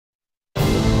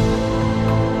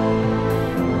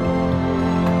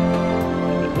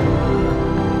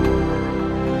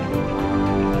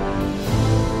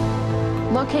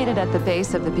Located at the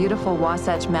base of the beautiful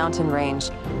Wasatch Mountain Range,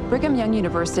 Brigham Young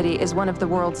University is one of the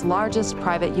world's largest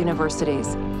private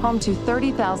universities, home to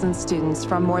 30,000 students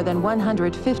from more than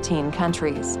 115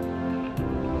 countries.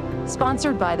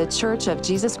 Sponsored by the Church of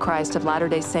Jesus Christ of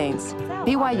Latter-day Saints,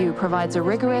 BYU provides a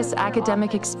rigorous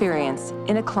academic experience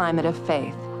in a climate of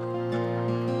faith.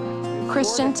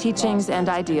 Christian teachings and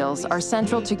ideals are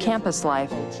central to campus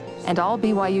life, and all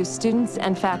BYU students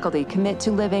and faculty commit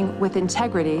to living with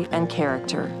integrity and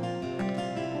character.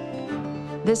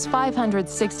 This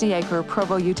 560-acre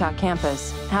Provo, Utah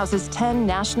campus houses 10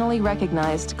 nationally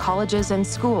recognized colleges and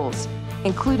schools,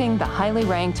 including the highly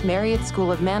ranked Marriott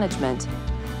School of Management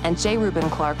and J. Reuben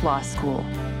Clark Law School.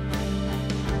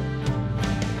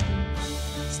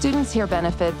 Students here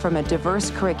benefit from a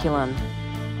diverse curriculum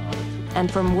and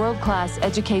from world-class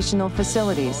educational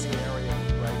facilities,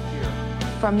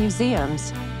 from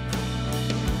museums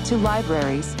to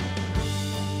libraries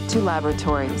to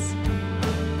laboratories.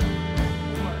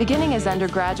 Beginning as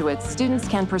undergraduates, students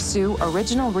can pursue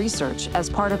original research as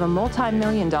part of a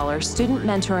multi-million-dollar student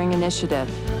mentoring initiative.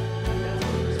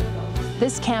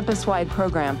 This campus-wide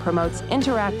program promotes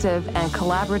interactive and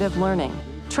collaborative learning,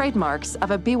 trademarks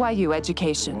of a BYU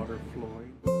education.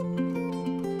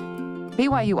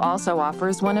 BYU also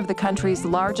offers one of the country's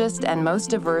largest and most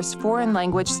diverse foreign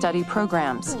language study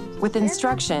programs, with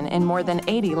instruction in more than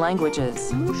 80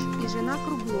 languages.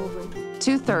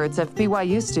 2/3 of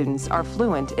BYU students are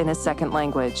fluent in a second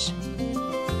language.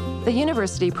 The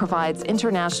university provides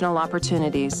international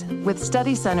opportunities with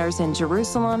study centers in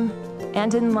Jerusalem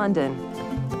and in London,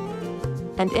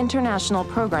 and international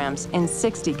programs in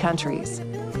 60 countries.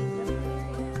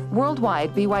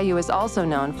 Worldwide, BYU is also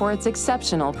known for its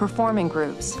exceptional performing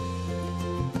groups.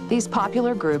 These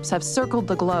popular groups have circled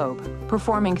the globe,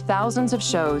 performing thousands of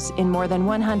shows in more than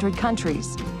 100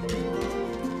 countries,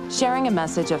 sharing a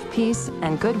message of peace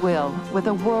and goodwill with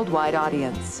a worldwide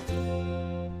audience.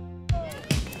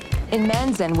 In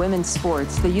men's and women's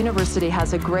sports, the university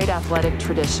has a great athletic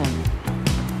tradition.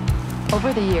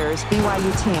 Over the years,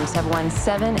 BYU teams have won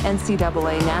 7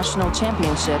 NCAA national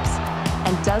championships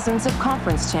and dozens of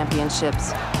conference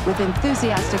championships with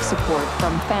enthusiastic support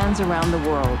from fans around the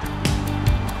world.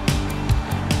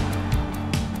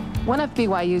 One of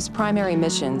BYU's primary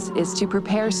missions is to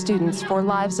prepare students for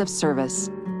lives of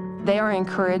service. They are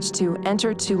encouraged to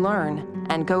enter to learn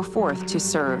and go forth to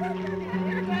serve.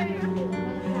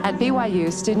 At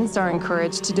BYU, students are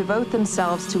encouraged to devote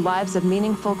themselves to lives of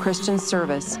meaningful Christian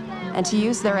service and to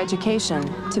use their education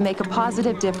to make a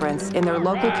positive difference in their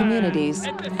local communities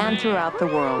and throughout the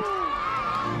world.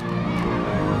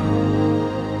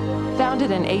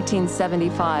 Founded in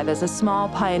 1875 as a small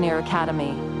pioneer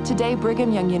academy, today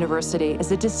Brigham Young University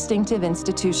is a distinctive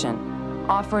institution,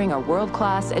 offering a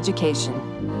world-class education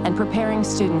and preparing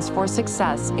students for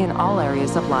success in all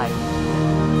areas of life.